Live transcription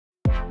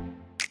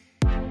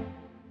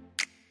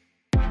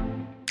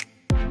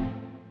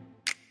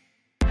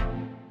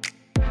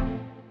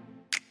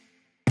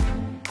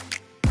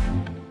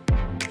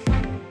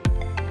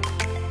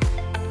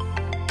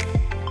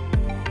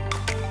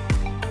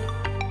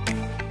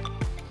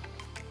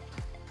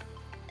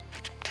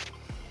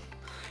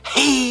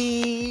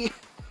Hey!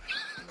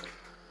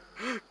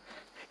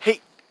 Hey!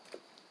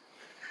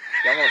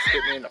 Y'all almost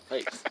hit me in the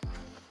face.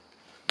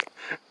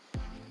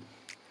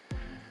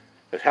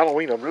 It's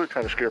Halloween. I'm really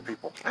trying to scare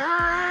people.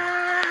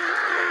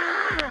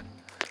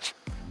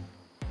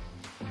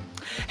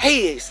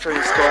 Hey,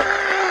 Extreme Squad.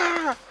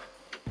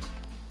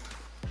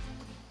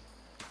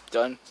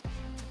 Done.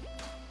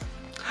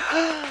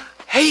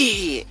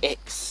 Hey,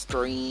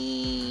 Extreme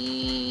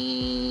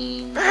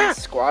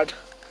Squad.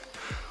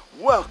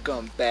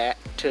 Welcome back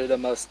to the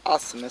most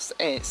awesomest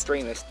and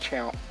extremist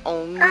channel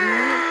on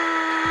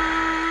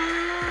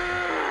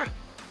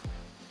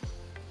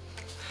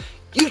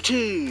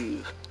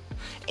YouTube.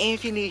 And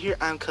if you're new here,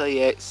 I'm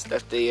CodyX.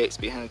 That's the X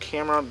behind the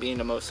camera, being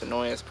the most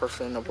annoyingest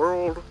person in the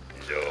world.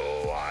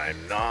 No,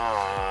 I'm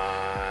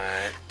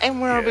not. And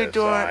we're gonna be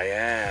doing. I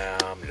am.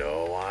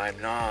 No, I'm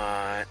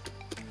not.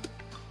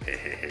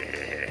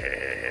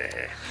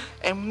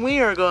 And we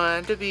are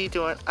going to be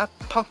doing a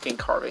pumpkin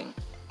carving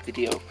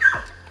video.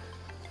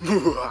 We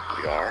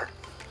are.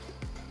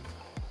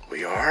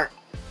 We are.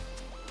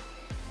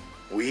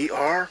 We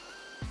are.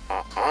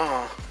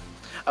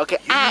 Okay,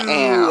 You I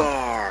am.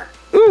 are.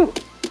 Ooh,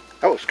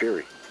 that was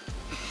scary.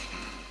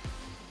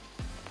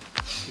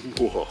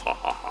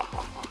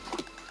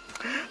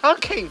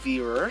 Okay,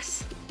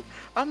 viewers,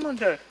 I'm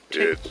gonna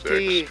take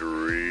D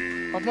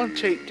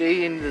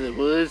into the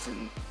woods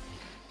and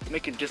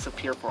make it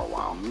disappear for a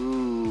while.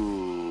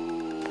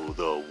 Ooh,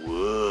 the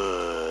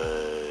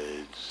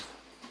woods.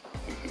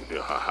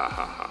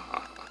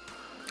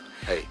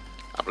 Hey,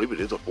 I believe it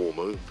is a full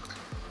moon.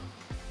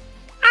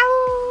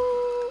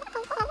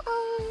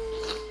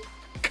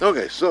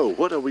 Okay, so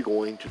what are we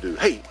going to do?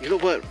 Hey, you know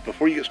what?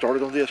 Before you get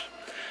started on this,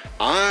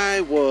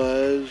 we're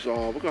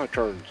going to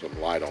turn some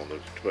light on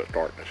this to put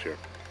darkness here.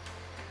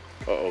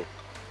 Uh-oh.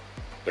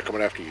 They're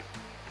coming after you.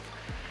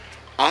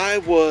 I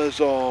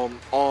was on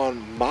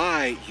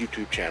my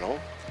YouTube channel,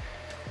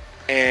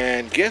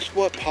 and guess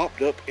what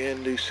popped up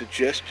in the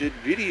suggested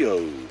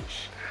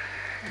videos?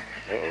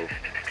 Uh-oh.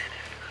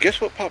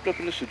 Guess what popped up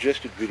in the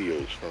suggested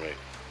videos for me?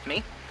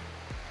 Me?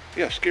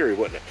 Yeah, scary,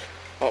 wasn't it?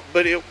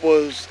 But it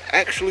was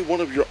actually one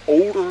of your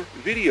older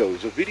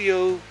videos, a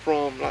video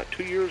from like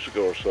 2 years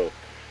ago or so.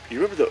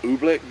 You remember the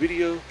Oobleck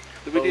video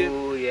that we did?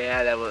 Oh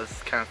yeah, that was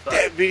kind of fun.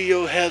 That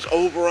video has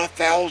over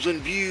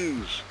 1,000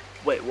 views.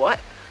 Wait, what?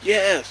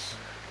 Yes.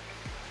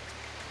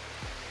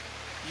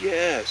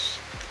 Yes.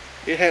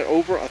 It had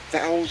over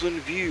 1,000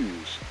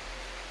 views.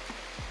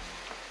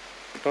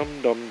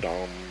 Dum dum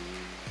dum.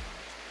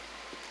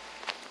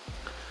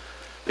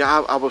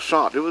 Yeah, I was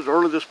shocked. It was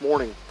early this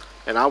morning.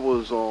 And I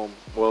was,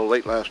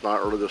 late last night,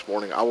 early this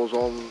morning, I was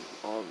on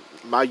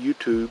my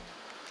YouTube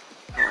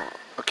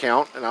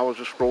account, and I was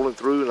just scrolling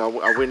through, and I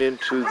went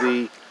into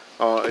the,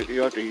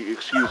 you have to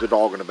excuse the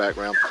dog in the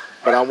background,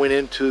 but I went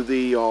into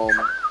the,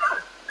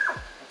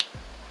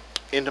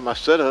 into my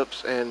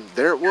setups, and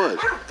there it was,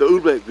 the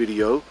Oobleck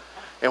video,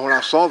 and when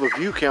I saw the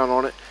view count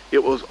on it,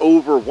 it was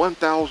over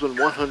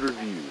 1,100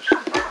 views.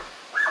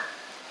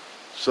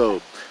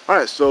 So,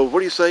 alright, so what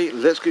do you say?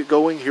 Let's get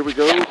going. Here we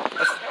go.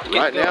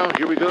 Right now,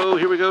 here we go,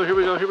 here we go, here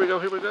we go, here we go,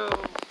 here we go.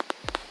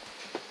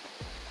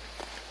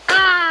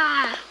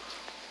 Ah!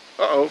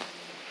 Uh-oh.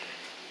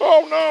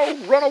 Oh no,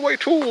 runaway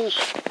tools.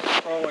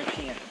 Oh, I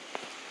can't.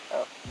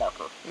 Oh,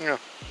 marker. Yeah.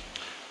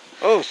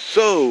 Oh,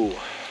 so,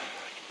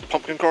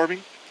 pumpkin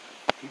carving?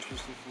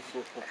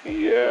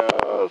 Yeah,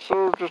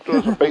 so just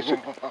doing some basic.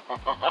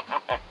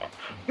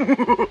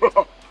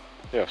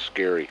 Yeah,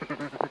 scary.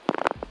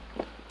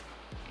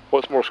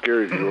 What's more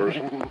scary to yours?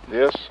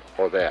 This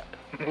or that?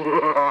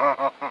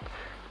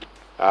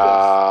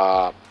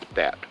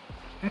 That.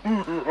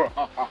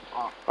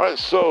 Alright,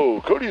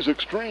 so Cody's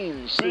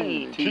Extreme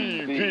Scene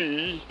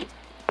TV.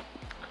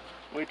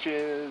 Which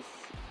is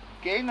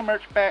getting the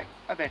merch back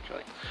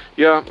eventually.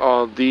 Yeah,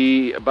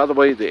 by the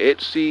way, the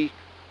Etsy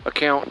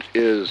account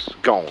is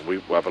gone.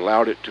 I've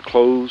allowed it to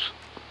close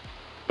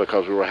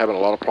because we were having a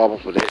lot of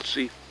problems with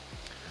Etsy.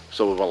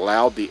 So we've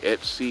allowed the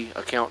Etsy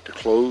account to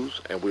close,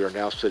 and we are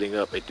now setting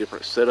up a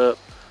different setup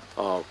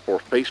for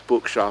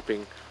Facebook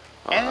shopping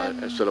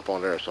and set up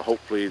on there. So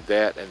hopefully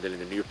that, and then in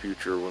the near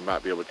future, we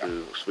might be able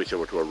to switch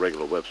over to a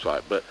regular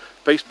website. But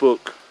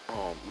Facebook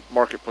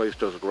Marketplace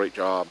does a great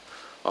job,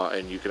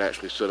 and you can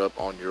actually set up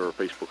on your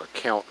Facebook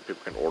account, and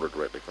people can order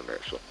directly from there.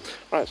 So,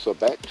 all right, so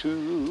back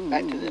to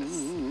this.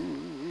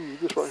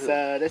 This right here.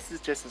 So this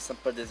is just a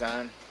simple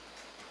design.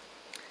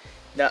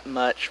 Not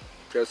much,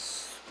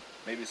 just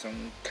maybe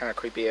some kind of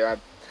creepy eyes.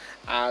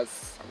 I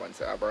wouldn't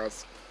say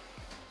eyebrows.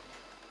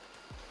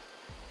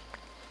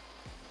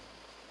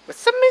 With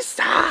some mist.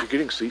 You're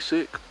getting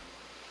seasick?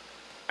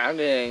 I'm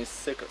getting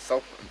sick of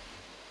something.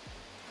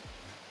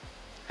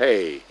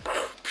 Hey.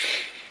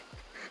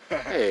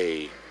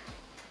 Hey.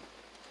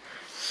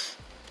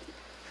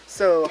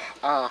 So,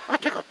 I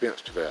take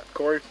offense to that.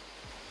 Corey,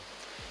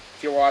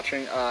 if you're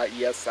watching,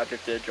 yes, I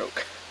just did a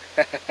joke.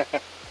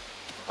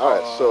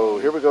 Alright, so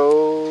here we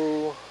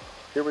go.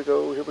 Here we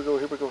go, here we go,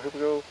 here we go, here we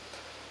go.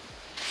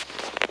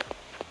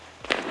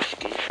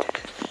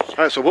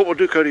 Alright, so what we'll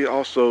do, Cody,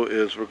 also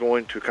is we're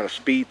going to kind of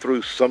speed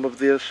through some of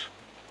this,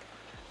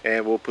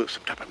 and we'll put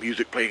some type of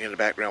music playing in the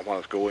background while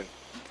it's going.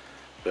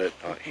 But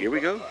here we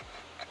go.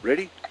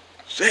 Ready,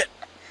 set,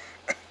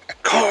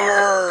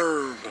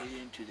 carve!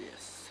 Into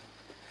this.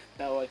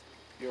 Now,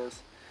 yours.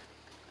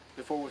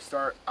 Before we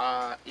start,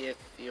 if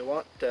you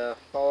want to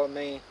follow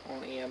me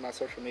on any of my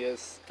social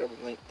medias, they'll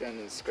be linked down in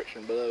the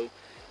description below.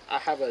 I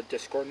have a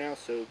Discord now,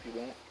 so if you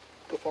want,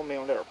 go follow me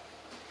on there.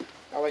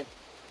 That way,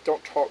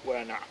 don't talk with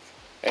a knife.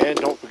 And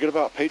don't forget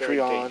about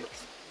Patreon.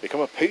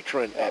 Become a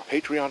patron at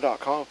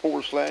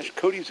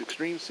patreon.com/Cody's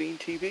Extreme Scene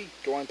TV.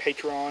 Join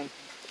Patreon.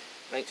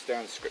 Links down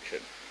in the description.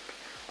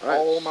 Right.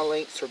 All my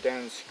links are down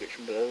in the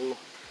description below.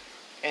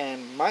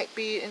 And might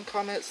be in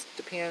comments,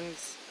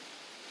 depends.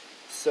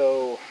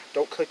 So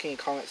don't click any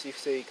comments you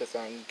see because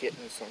I'm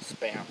getting some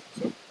spam.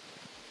 So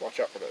watch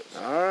out for those.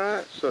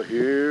 Alright, so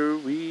here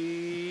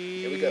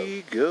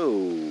we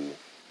go.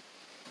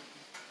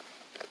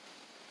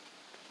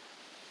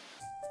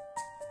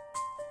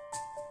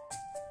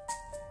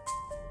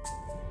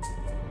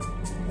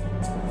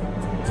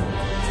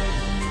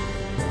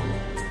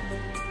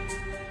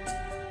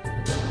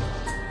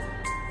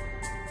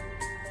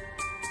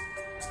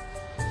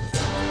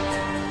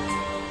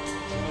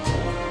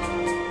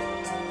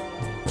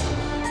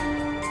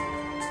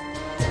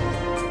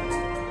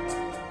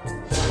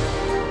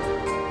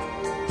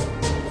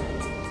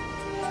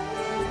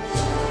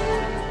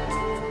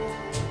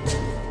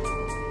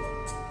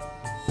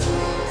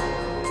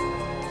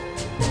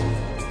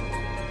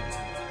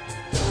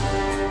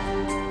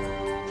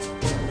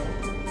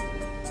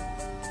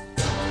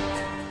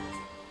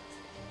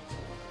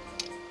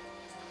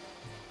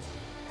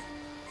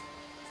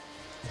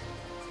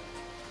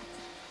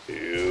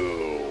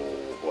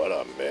 Ew, what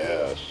a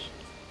mess.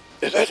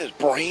 Is that his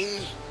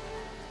brains?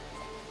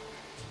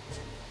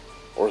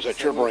 Or is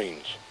that your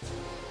brains?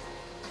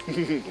 So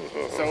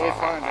we'll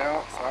find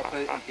out. So I put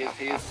it in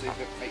his, see if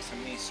it makes him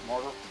any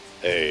smarter.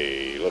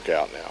 Hey, look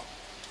out now.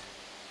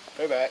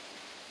 Go back.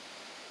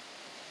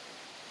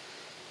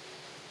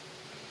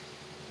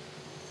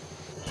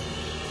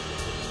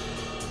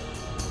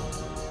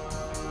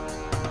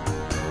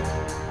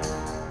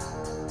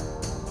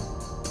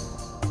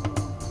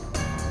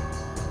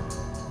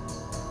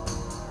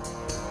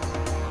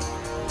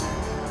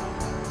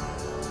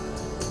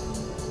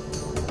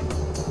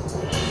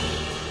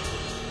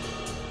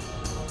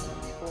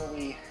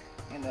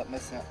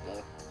 Messing up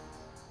the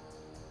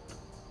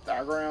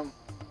diagram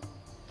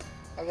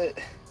of it.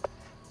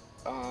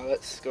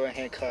 Let's go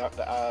ahead and cut out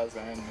the eyes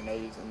and the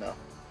nose and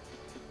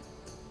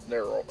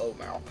their old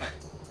mouth.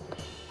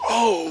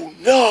 Oh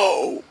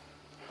no!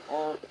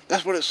 Or,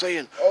 that's what it's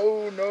saying.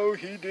 Oh no,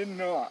 he did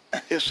not.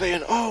 It's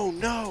saying, oh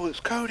no, it's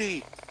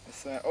Cody. It's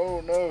saying, oh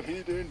no,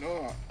 he did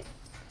not.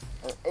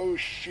 Or, oh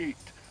shit,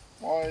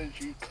 why did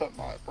you cut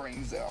my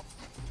brains out?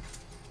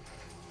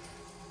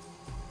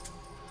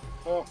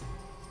 Well,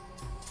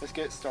 let's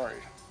get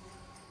started.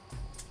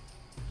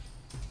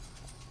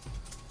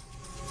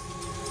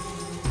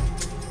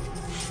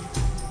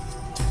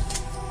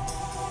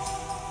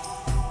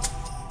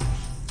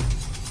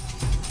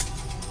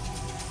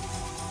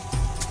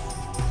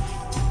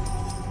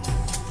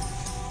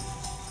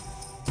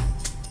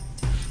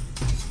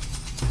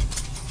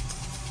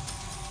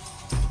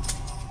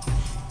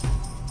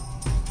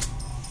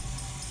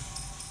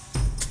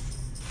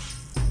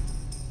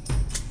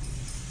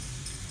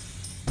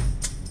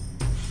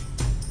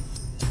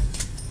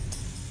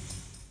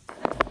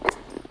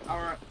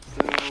 Alright,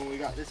 so we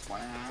got this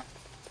one eye.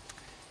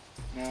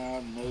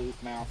 Now, nose,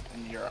 mouth,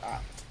 and your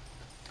eye.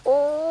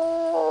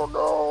 Oh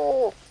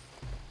no!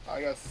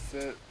 Like I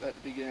said at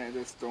the beginning of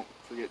this, don't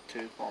forget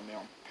to follow me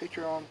on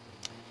Patreon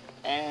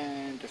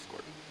and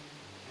Discord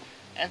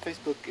and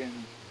Facebook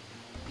and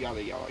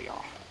yada yada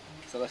yada.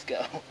 So let's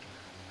go.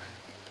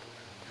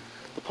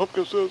 The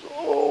pumpkin says,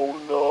 oh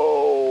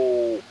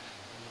no!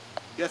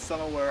 Yes,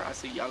 I'm aware. I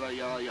see yada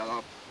yada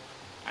yada.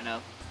 I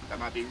know that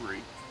might be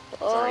rude.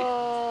 Sorry.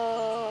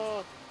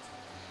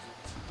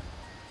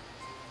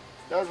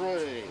 That's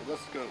ready.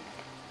 Let's go.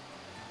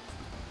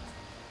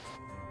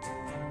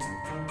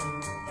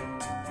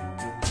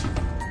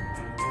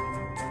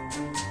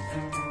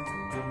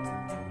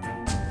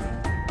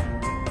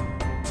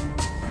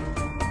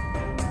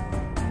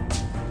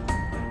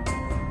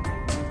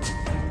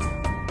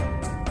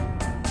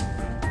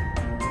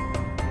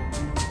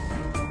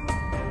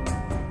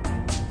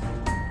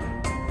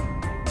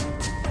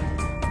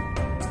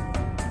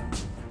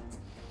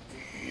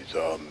 He's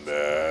a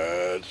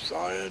mad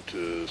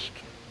scientist.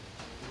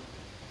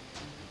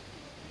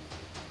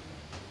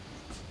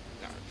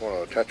 Want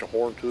to attach a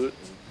horn to it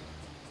and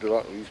do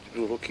like we used to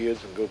do little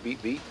kids and go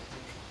beep beep?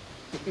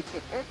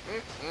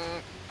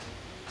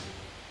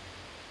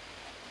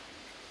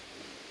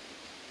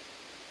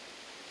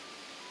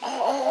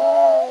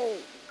 Oh!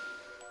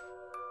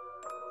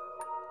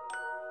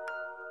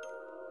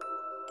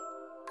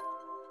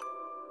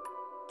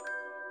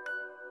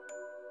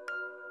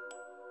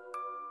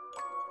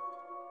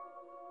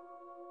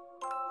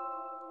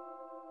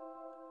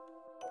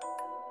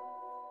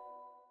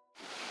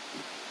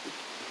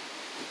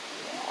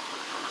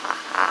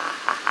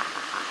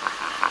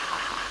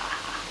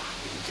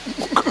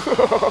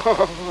 Okay,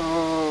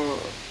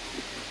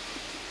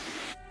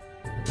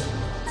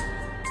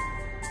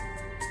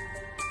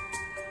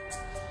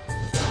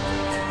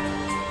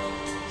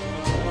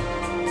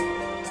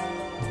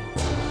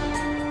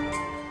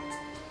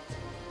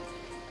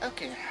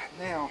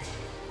 now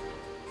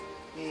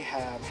we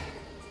have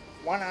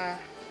one eye,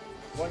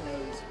 one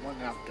nose, one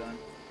mouth done.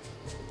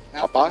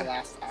 Now for Popeye? the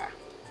last eye.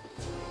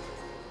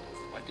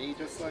 What did you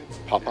just say?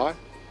 Popeye?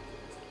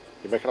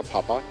 You making a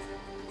Popeye?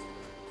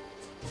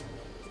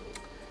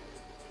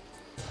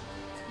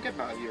 Get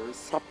about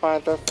yours.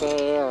 Popeye the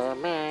Sailor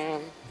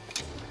Man.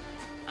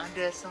 I'm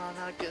just on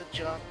a good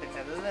jump in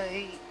the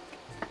lake.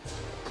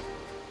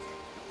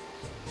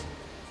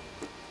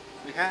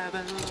 We have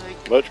a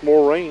lake. Much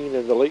more rain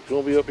and the lake's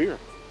gonna be up here.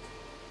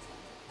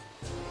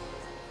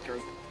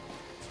 True.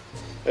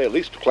 Hey, at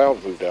least the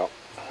clouds moved out.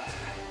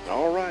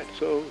 Alright,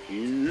 so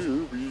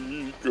here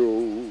we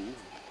go.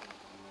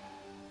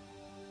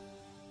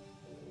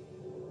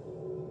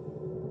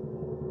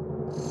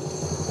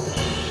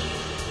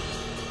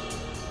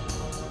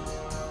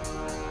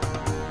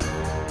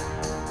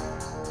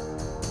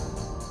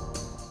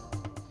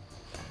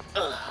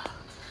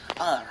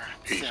 Alright.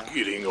 He's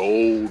getting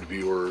old,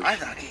 viewers. I'm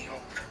not getting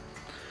old.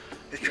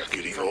 It's He's just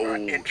getting from my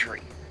old.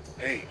 entry.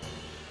 Hey,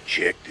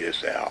 check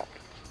this out.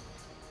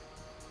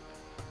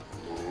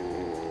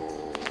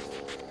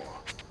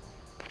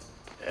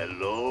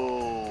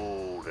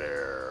 Hello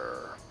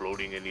there.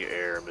 Floating in the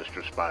air,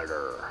 Mr.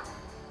 Spider.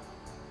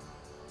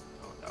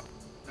 Oh no.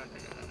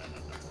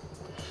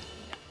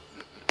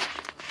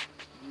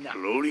 No.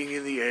 Floating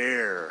in the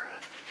air.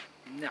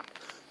 No.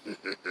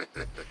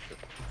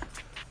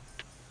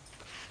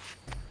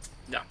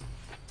 No.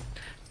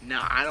 No,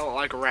 I don't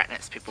like rat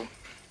nets, people.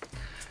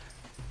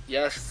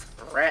 Yes,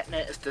 rat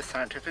net is the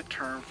scientific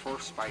term for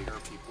spider,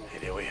 people.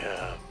 And here we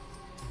have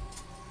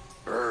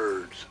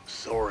birds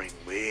soaring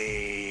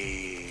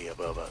way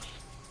above us.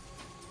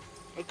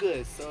 Oh,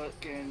 good, so it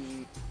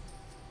can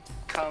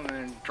come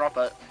and drop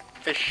a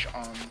fish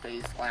on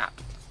Dave's lap.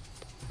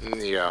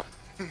 Yeah.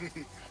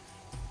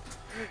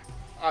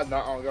 I'm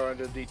not gonna go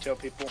into detail,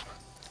 people.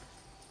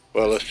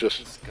 Well, let's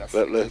just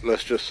Disgusting.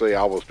 let's just say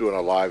I was doing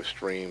a live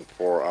stream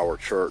for our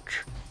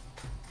church,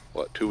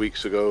 what, 2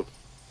 weeks ago,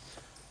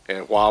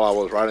 and while I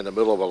was right in the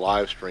middle of a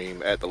live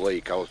stream at the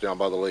lake, I was down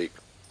by the lake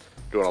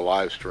doing a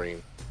live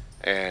stream,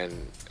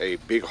 and a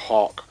big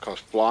hawk comes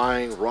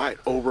flying right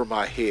over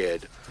my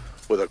head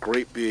with a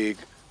great big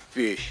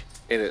fish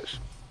in its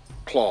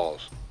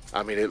claws.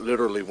 I mean, it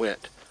literally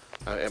went.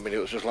 I mean, it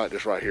was just like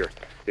this right here.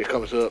 It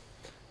comes up,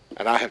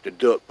 and I have to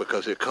duck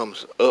because it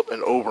comes up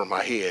and over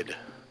my head.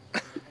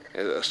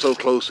 So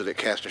close that it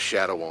cast a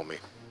shadow on me.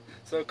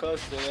 So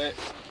close that it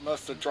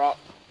must have dropped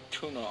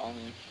tuna on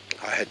me.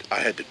 I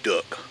had to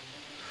duck.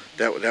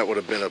 That would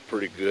have been a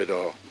pretty good,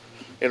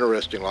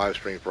 interesting live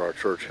stream for our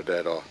church. Had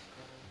it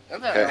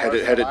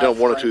done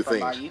one or two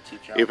things.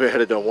 If it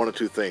had done one or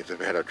two things, if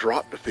it had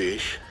dropped the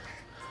fish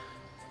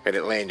and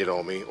it landed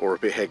on me, or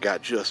if it had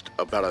got just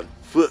about a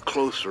foot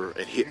closer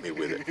and hit me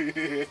with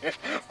it.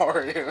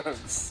 Or it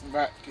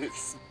smacked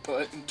its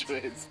butt into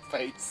his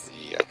face.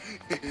 Yeah.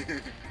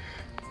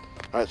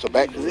 All right, so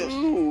back to this.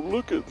 Ooh,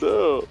 look at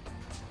that.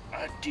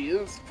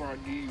 Ideas for a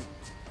new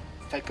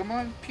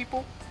Pokemon,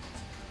 people?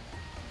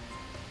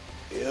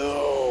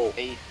 Yo.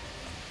 A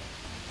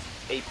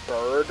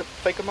bird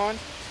Pokemon?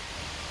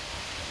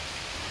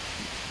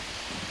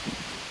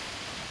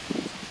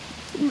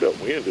 Ooh, that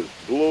wind is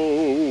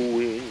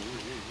blowing.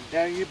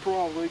 Now you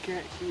probably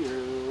can't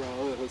hear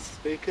us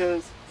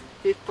because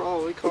it's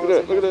probably causing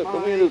Look at that, the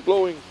wind is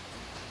blowing.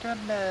 to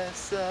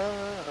mess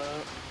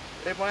up.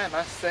 And why am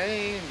I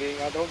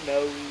singing? I don't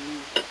know.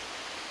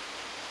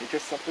 It's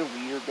just something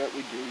weird that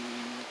we do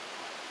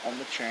on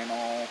the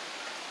channel.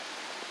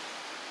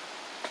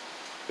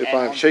 If And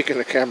I'm shaking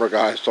the camera,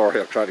 guys, sorry,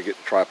 I'm trying to get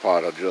the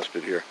tripod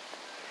adjusted here.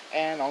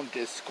 And on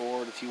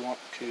Discord, if you want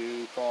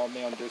to follow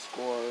me on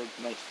Discord,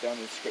 links down in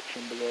the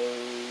description below.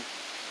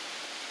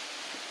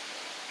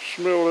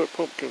 Smell that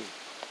pumpkin.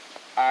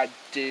 I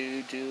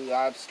do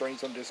live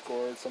streams on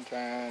Discord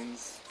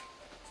sometimes.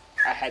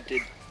 I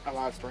did a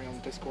live stream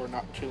on Discord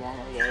not too long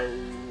ago.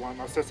 Why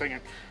am I still singing?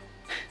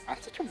 I'm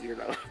such a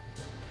weirdo.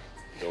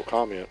 No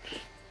comments.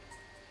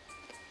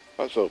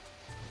 Alright, so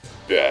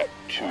back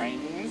to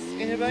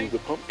Brains, anybody? the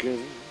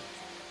pumpkin.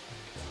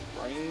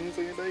 Brains,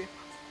 anybody?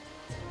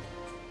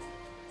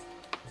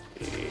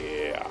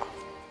 Yeah.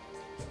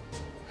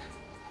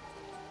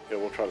 Yeah,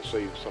 we'll try to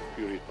save some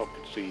few of these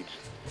pumpkin seeds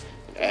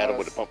and add them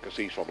with the pumpkin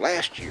seeds from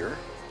last year.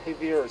 Hey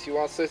viewers, you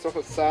want to say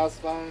something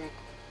satisfying?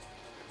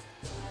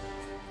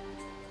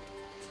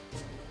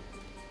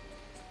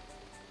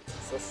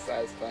 So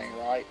satisfying,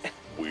 right?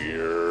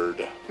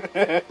 Weird.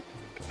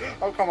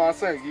 Oh come on, I've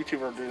seen a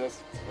YouTuber do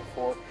this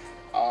before.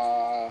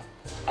 I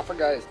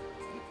forgot his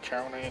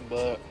channel name,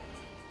 but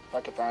if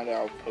I can find it,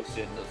 I'll post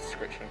it in the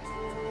description.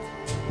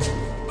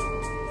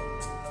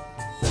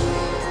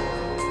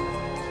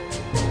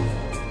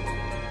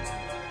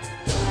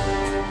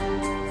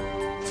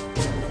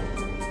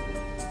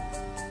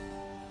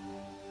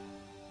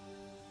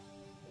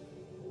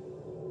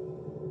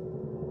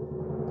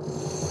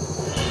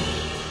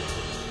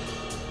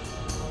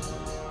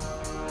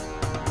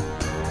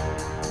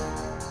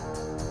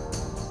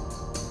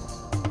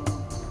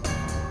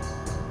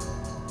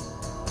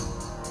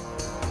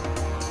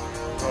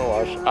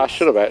 I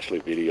should have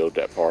actually videoed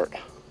that part.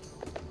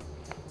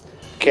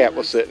 Cat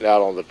was sitting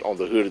out on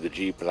the hood of the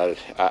Jeep, and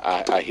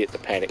I hit the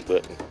panic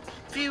button.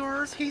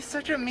 Viewers, he's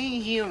such a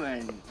mean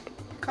human.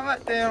 Come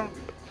on down.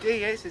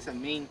 CodyX is a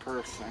mean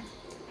person.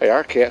 Hey,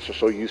 our cats are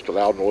so used to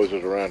loud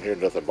noises around here,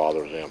 nothing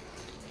bothers them.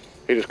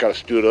 He just kind of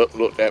stood up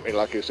and looked at me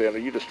like he said, "Are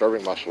you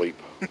disturbing my sleep?"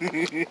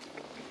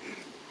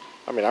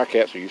 I mean, our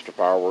cats are used to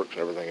fireworks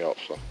and everything else,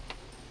 so.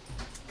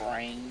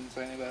 Brains,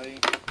 anybody?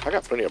 I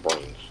got plenty of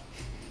brains.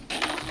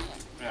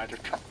 Yeah, I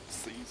just dropped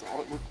seeds all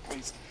over the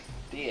place.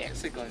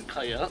 CodyX is going to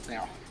cut you up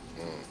now.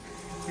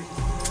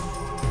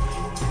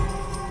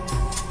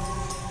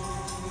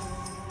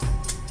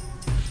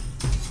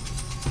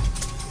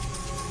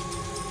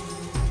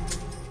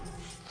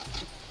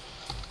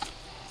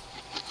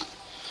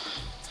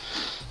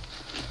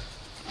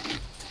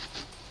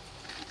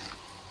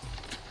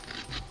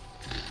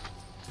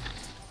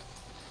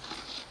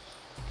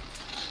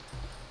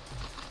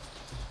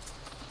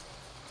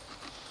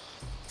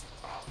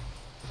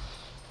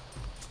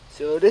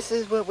 So this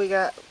is what we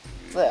got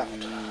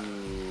left.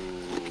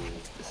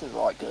 This is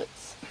like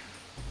guts.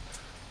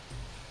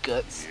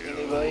 Guts,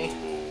 anybody?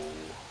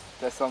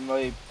 Has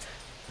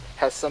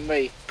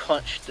somebody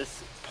punched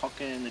this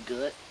pumpkin in the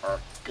gut? Or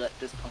gut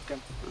this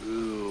pumpkin?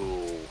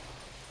 Ooh.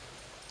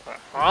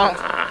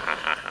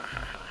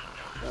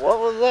 What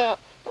was that?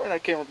 Where'd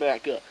that camera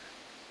back up?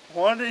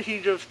 Why did he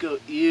just go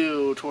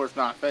ew towards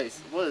my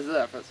face? What is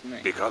that? That's me.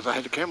 Because I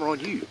had the camera on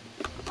you.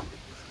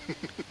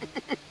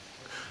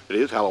 It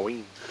is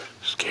Halloween.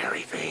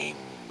 Scary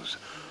things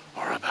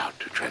are about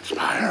to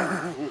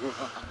transpire.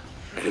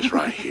 It is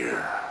right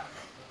here.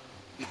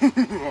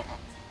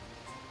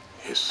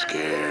 It's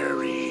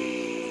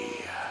scary.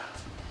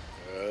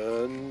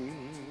 And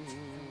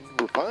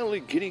we're finally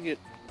getting it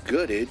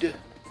gutted.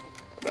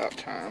 About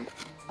time.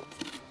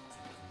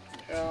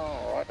 Yeah,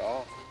 alright,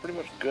 pretty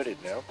much gutted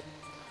now.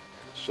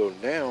 So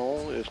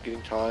now it's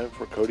getting time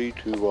for Cody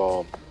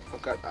to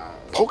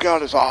poke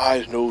out his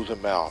eyes, nose,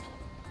 and mouth.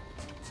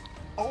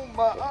 Oh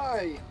my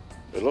eye!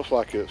 It looks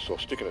like it's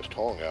sticking its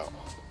tongue out.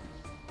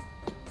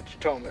 What you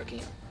talking about,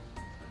 Ken?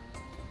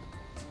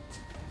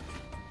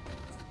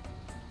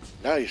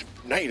 Now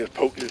he just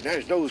poked his, now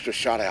his nose just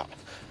shot out.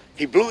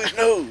 He blew his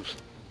nose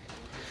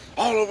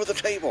all over the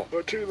table.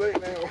 We're too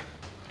late now.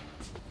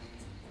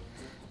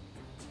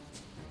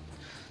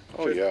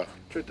 Oh yeah.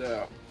 Check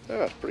that out. Yeah,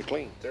 that's pretty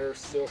clean. There's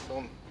still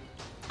some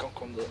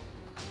gunk on the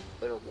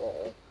their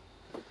wall.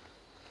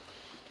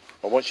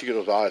 Well, once you get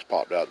those eyes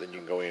popped out, then you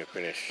can go in and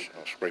finish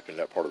scraping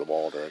that part of the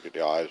wall there, get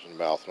the eyes and the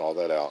mouth and all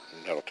that out,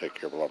 and that'll take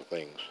care of a lot of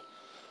things.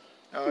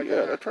 Oh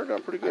yeah, that turned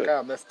out pretty good. I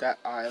gotta mess that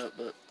eye up,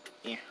 but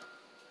yeah.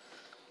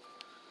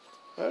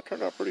 That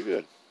turned out pretty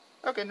good.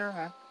 Okay, never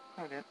mind.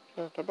 Okay.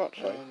 That's about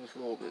the same. Just a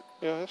little bit.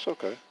 Yeah, that's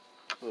okay.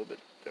 A little bit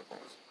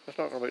difference. It's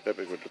not gonna make that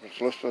big of a difference.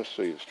 Let's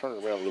see. Let's turn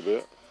it around a little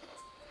bit.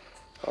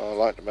 I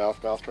like the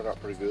mouth. Mouth turned out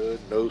pretty good.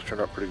 Nose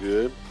turned out pretty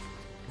good.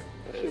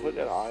 Let's see what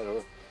that eye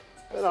does.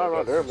 That eye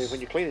right there, I mean, when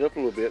you clean it up a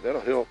little bit,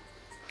 that'll help.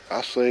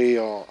 I say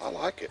I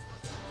like it.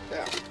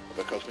 Yeah.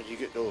 Because when you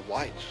get those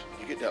lights,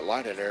 you get that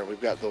light in there, and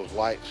we've got those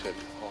lights that,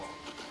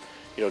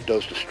 you know,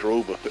 does the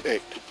strobe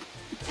effect.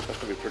 That's going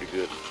to be pretty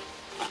good.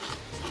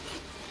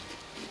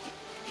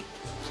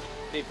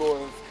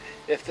 People,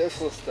 if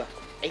this was the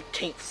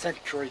 18th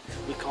century,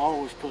 we could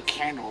always put a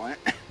candle in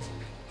it.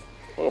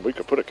 Well, we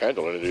could put a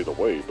candle in it either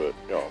way, but,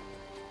 you know.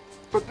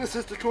 But this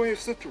is the 20th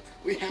century.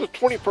 This is the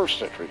 21st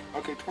century.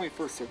 Okay,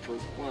 21st century,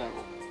 whatever.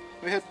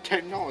 We have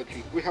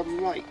technology. We have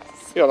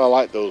lights. Yeah, and I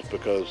like those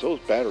because those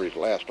batteries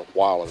last a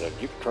while, and then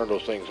you can turn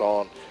those things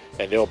on,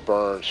 and they'll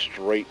burn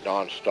straight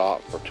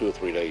non-stop for 2 or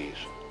 3 days.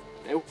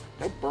 They'll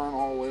burn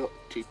all the way up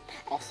to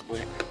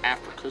possibly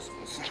after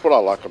Christmas. That's what I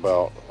like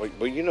about.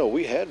 Well, you know,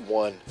 we had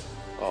one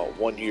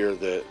year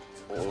that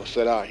was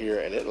set out here,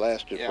 and it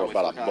lasted for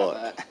about a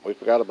month. We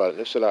forgot about it.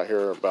 It set out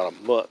here about a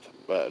month,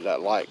 but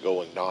that light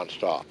going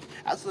non-stop.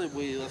 Actually,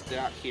 we left it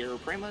out here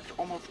pretty much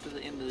almost to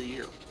the end of the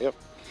year. Yep.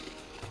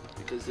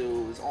 Because it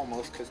was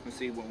almost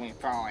Christmas Eve when we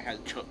finally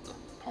had to chuck the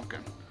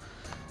pumpkin.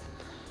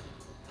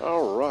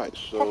 All right,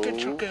 so pumpkin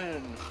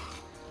chucking.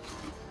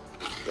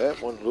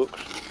 That one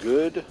looks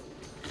good.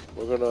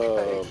 We're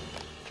gonna hey,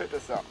 check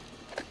this out.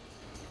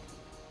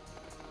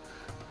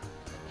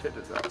 Check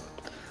this out.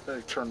 Let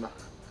me turn the.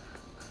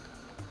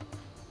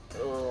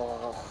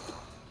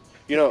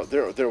 You know,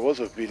 there was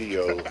a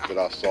video that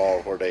I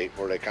saw where they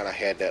kind of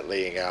had that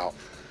laying out,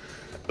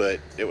 but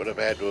it would have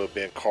had to have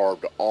been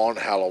carved on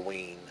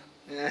Halloween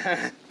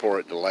for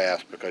it to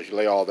last, because you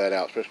lay all that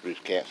out, especially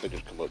these cats, they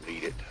just come up and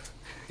eat it.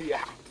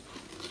 Yeah.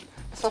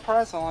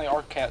 Surprisingly,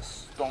 our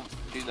cats don't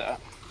do that.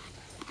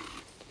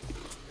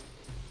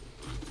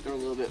 They're a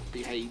little bit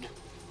behaved.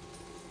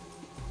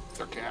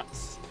 They're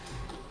cats.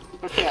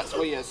 They're cats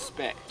we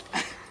expect.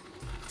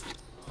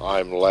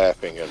 I'm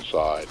laughing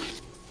inside.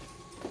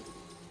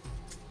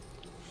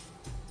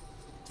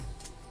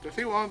 Does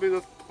he want to be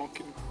this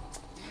pumpkin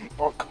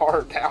or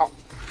carved out?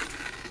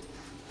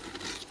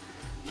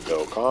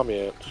 No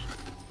comments.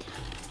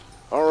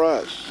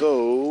 Alright,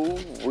 so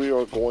we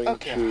are going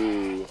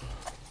to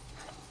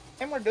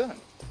And we're done.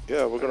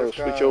 Yeah, we're going to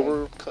switch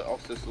over. Cut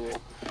off this little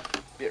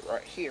bit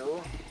right here.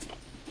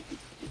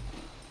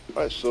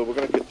 Alright, so we're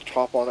going to get the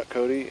top on it,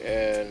 Cody,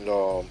 and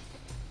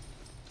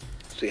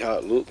see how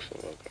it looks.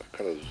 I'm going to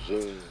kind of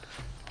zoom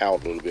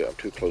out a little bit. I'm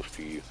too close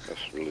to you.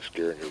 That's really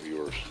scaring your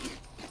viewers.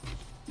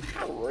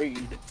 Great.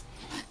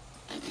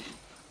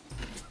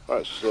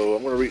 Alright, so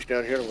I'm going to reach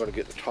down here and I'm going to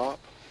get the top.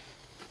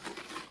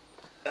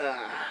 On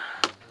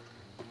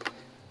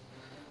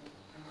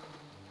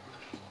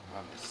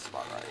this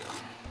spot right here.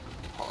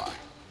 Hold on.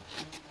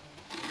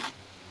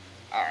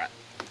 Alright.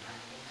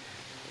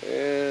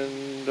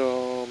 And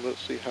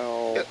let's see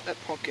how... Yep, that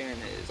pumpkin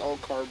is all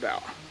carved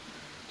out.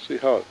 See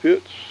how it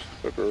fits.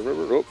 If I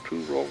remember, oh,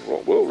 too wrong.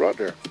 Whoa, right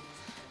there.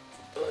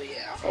 Oh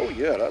yeah. Oh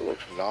yeah, that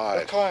looks nice.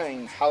 We're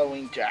calling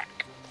Halloween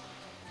Jack.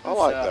 I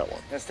like that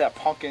one. That's that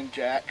pumpkin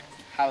Jack,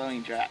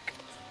 Halloween Jack.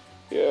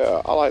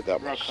 Yeah, I like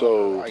that one.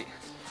 So, right.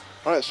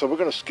 alright, so we're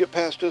going to skip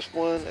past this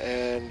one,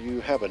 and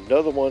you have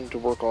another one to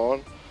work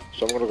on.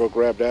 So I'm going to go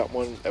grab that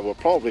one, and we'll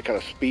probably kind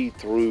of speed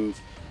through.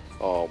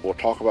 We'll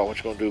talk about what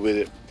you're going to do with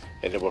it,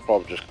 and then we'll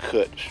probably just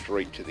cut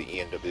straight to the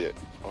end of it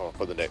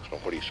for the next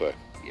one. What do you say?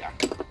 Yeah.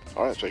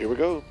 Alright, so here we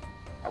go.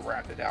 I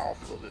wrapped it out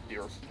a little bit,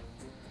 dears.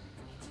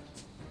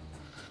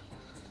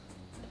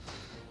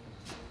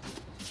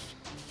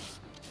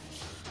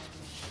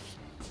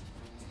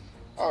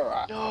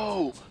 Alright.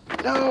 No,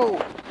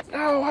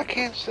 I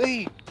can't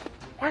see.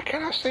 Why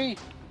can't I see?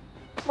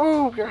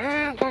 Move your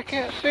hands, I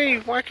can't see.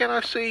 Why can't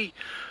I see?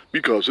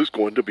 Because it's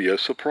going to be a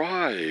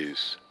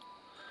surprise.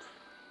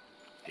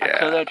 Yeah. I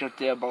could have just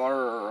did a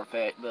blur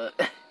effect, but...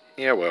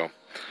 Yeah, well.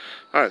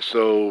 Alright,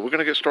 so we're going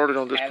to get started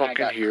on this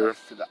pumpkin here.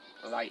 To the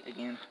light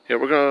again. Yeah,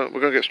 we're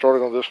gonna get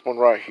started on this one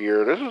right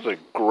here. This is a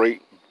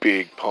great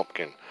big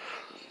pumpkin.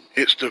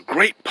 It's the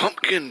Great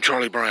Pumpkin,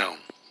 Charlie Brown.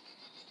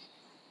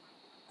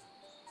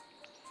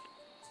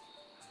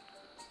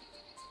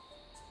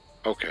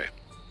 Okay.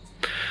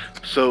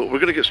 So we're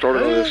gonna get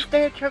started on this.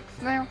 Dad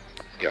jokes now.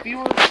 Yeah.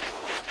 Viewers.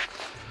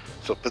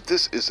 So, but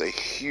this is a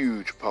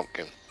huge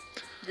pumpkin.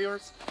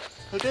 Viewers,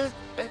 who does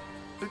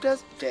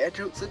dad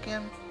jokes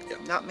again? Yeah.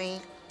 Not me.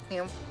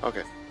 Him.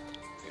 Okay.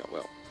 Yeah.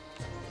 Well.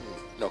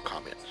 No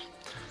comments.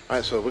 All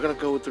right. So we're gonna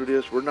go through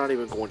this. We're not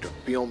even going to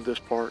film this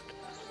part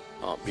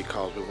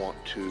because we want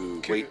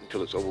to wait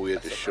until it's over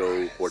with to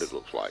show what it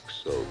looks like.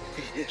 So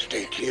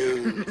stay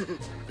tuned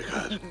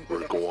because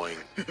we're going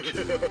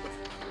to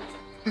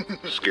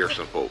scare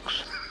some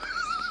folks.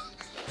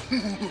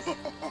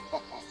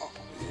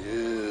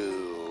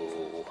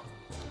 Ew.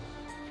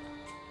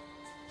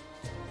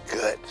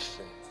 Guts.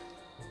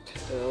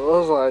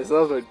 Those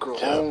are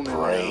grown. The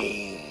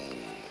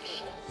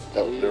brains.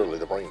 That was literally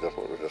the brains. That's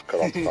what we just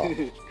cut off the top.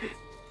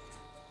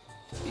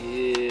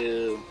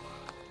 Ew.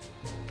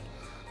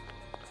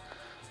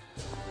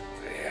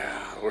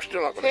 Yeah, we're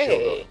still not going to show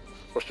the.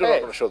 We're still not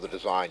going to show the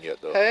design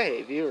yet, though.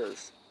 Hey,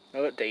 viewers.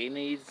 Know what Dave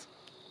needs?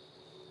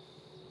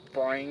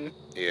 Brain.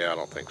 Yeah, I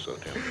don't think so,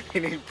 Tim. He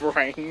needs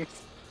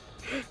brains.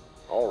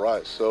 All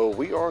right, so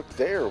we are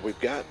there. We've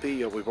got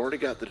the. We've already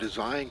got the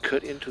design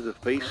cut into the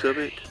face of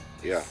it.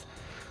 Yeah.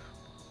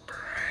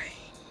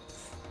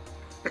 Brains.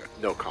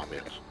 No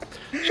comments.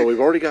 So we've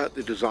already got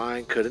the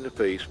design cut in the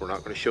face. We're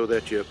not going to show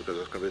that yet because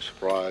it's going to be a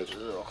surprise.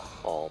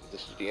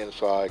 This is the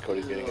inside.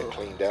 Cody's getting it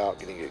cleaned out,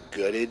 getting it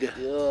gutted.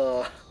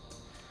 Ugh.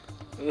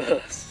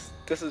 This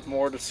is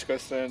more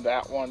disgusting than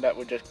that one that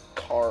we just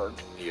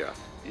carved. Yeah.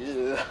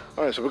 Yeah.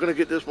 All right, so we're going to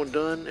get this one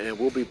done, and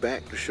we'll be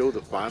back to show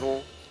the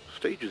final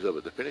stages of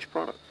it, the finished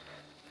product.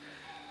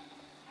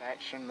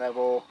 Action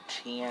level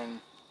 10.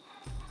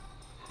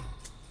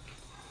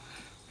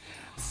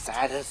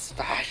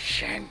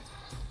 Satisfaction.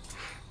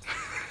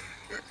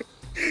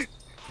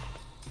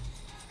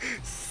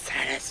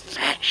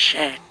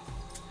 Satisfaction.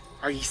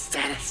 Are you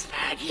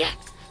satisfied yet?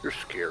 You're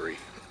scary.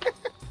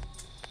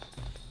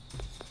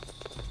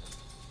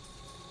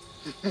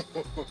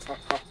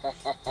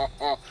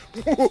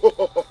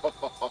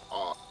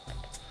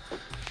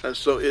 And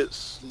so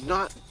it's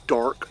not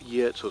dark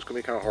yet, so it's going to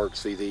be kind of hard to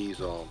see these.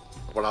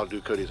 What I'll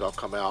do, Cody, is I'll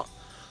come out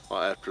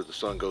after the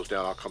sun goes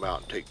down. I'll come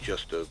out and take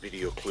just a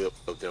video clip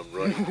of them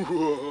running.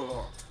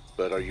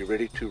 But are you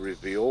ready to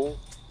reveal?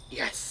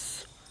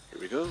 Yes. Here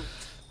we go.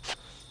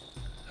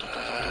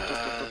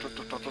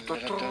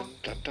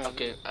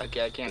 Okay, I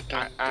can't.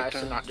 I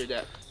should not do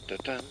that.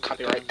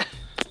 Copyright.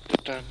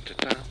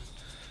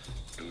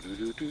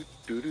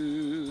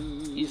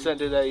 You said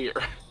do that here.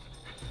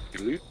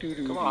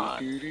 Come on.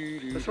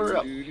 Let's hurry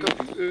up. Go.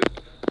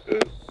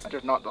 I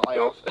just knocked the light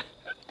off.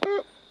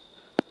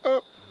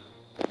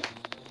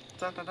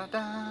 Dun, dun, dun,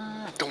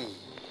 dun.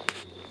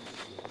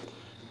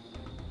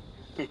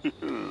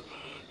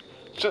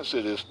 Since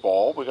it is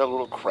fall, we got a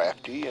little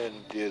crafty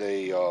and did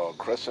a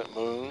crescent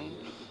moon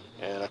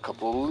and a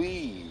couple of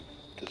leaf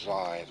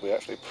designs. We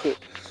actually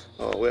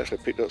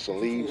picked up some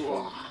leaves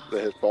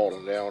that had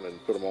fallen down and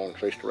put them on and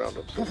traced around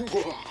them. So,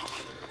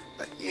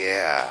 but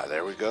yeah,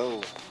 there we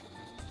go.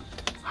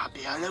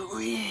 Happy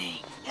Halloween.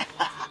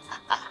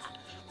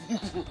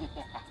 If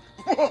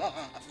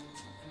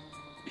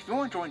you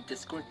want to join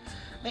Discord,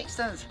 Links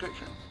down in the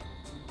description.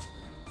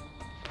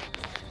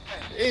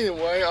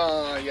 Anyway,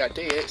 yeah,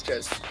 CodyX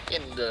just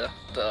ended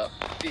the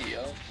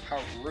video.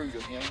 How rude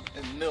of him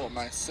in the middle of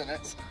my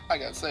sentence. I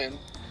gotta say,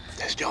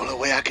 That's the only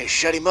way I can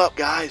shut him up,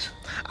 guys.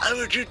 I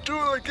would just do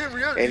it like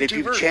every other And if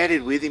you've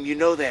chatted with him, you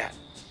know that.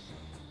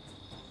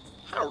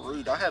 How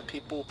rude. I have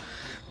people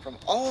from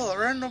all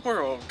around the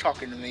world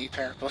talking to me,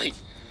 apparently.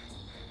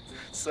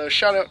 So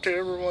shout out to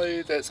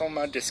everybody that's on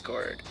my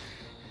Discord,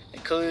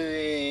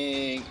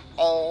 including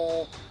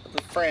all of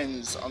the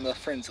friends on the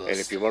friends list. And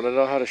if you want to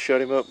know how to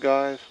shut him up,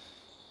 guys,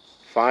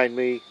 find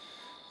me,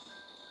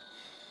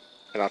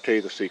 and I'll tell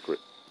you the secret.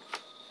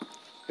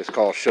 It's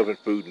called shoving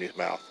food in his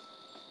mouth.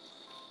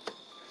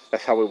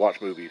 That's how we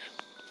watch movies.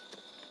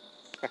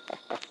 Bye.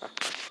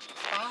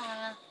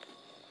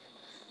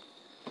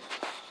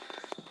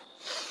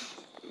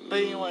 But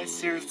anyway,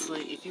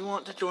 seriously, if you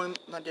want to join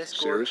my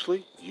Discord...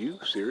 Seriously? You?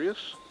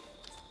 Serious?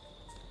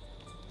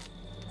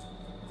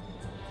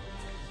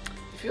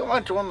 If you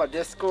want to join my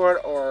Discord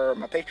or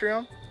my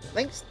Patreon,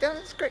 links down in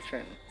the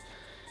description.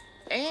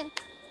 And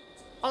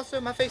also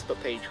my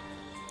Facebook page.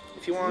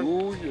 If you want,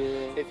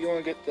 if you want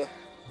to get the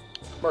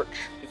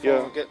merch, if you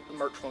want to get the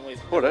merch from me.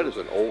 Well, that is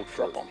an old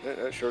shirt.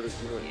 That shirt is.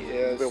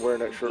 Yes. You've been wearing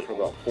that shirt for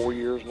about 4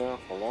 years now,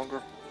 or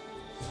longer.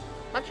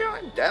 I'm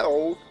not that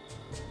old.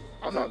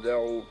 I'm not that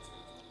old.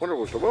 When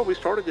was it? Well, we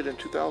started it in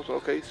 2000.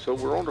 Okay, so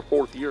we're on the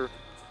 4th year.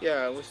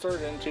 Yeah, we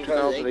started in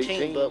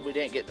 2018, but we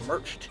didn't get the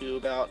merch to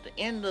about the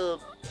end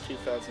of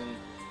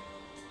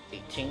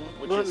 2018,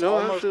 which is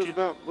almost... Actually,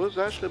 it was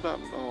actually about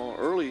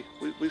early.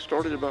 We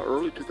started about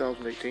early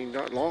 2018,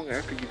 not long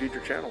after you did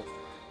your channel.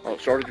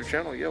 Started your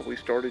channel, yeah. We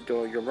started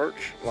your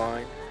merch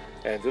line,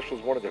 and this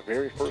was one of the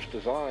very first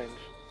designs.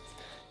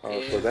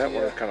 So that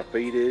one is kind of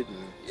faded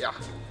and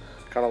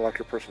kind of like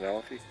your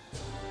personality.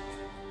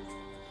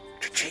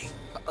 Cha-ching!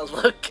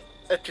 Look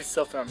at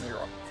yourself in the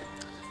mirror.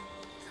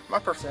 My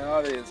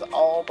personality is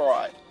all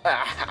bright.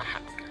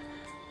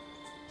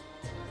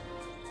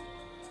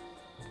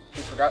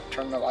 You forgot to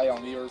turn the light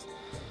on, viewers.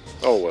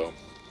 Oh well.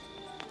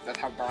 That's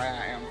how bright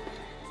I am.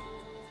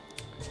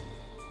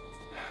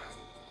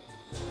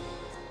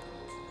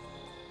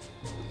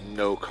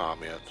 No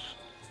comments.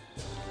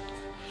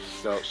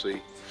 No,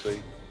 see.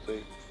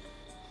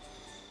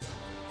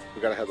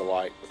 We gotta have the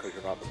light because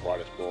you're not the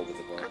brightest bulb in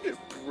the bunch. I'm the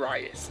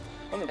brightest.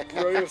 I'm the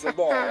brightest of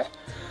all.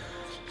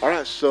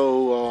 Alright,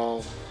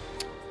 so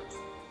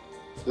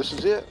this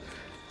is it.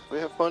 We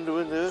have fun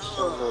doing this.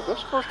 And,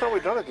 that's the first time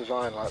we've done a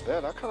design like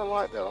that. I kind of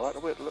like that. I like the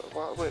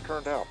way it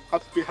turned out.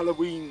 Happy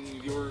Halloween,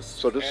 viewers.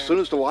 So as soon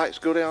as the lights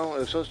go down,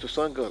 as soon as the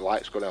sun goes,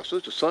 lights go down. As soon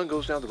as the sun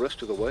goes down the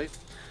rest of the way,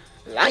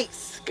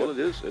 lights. Well, it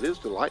is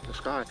the light in the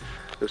sky.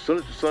 As soon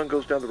as the sun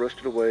goes down the rest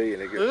of the way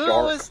and it gets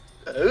dark.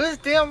 Who's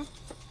dim?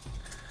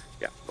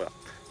 Yeah, well,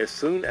 as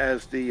soon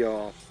as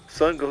the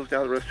sun goes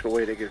down the rest of the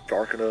way and it gets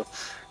dark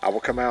enough, I will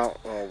come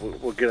out.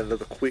 We'll get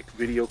another quick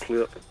video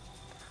clip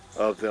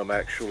of them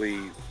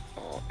actually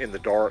in the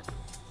dark,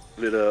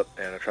 lit up,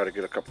 and I'll try to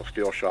get a couple of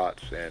still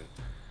shots, and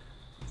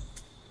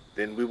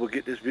then we will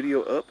get this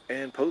video up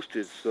and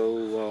posted.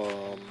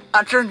 So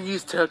I'm trying to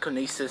use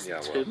telekinesis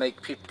to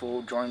make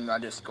people join my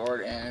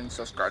Discord and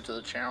subscribe to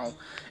the channel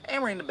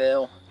and ring the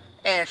bell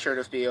and share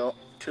this video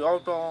to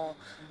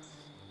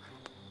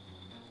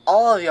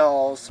all of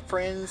y'all's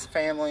friends,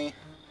 family,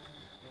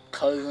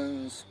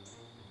 cousins,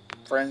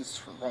 friends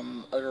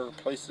from other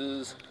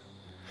places.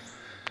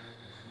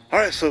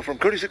 Alright, so from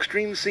CodyX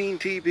Extreme Scene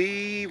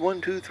TV,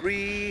 1, 2,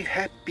 3,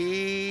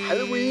 happy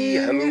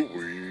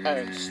Halloween.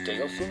 And stay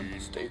awesome,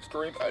 stay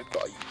extreme, and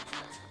bye.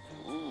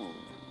 Ooh,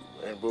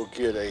 and we'll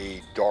get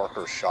a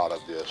darker shot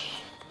of this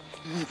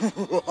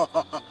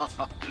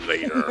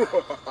later.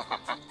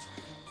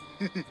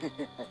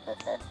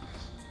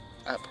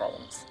 I have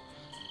problems.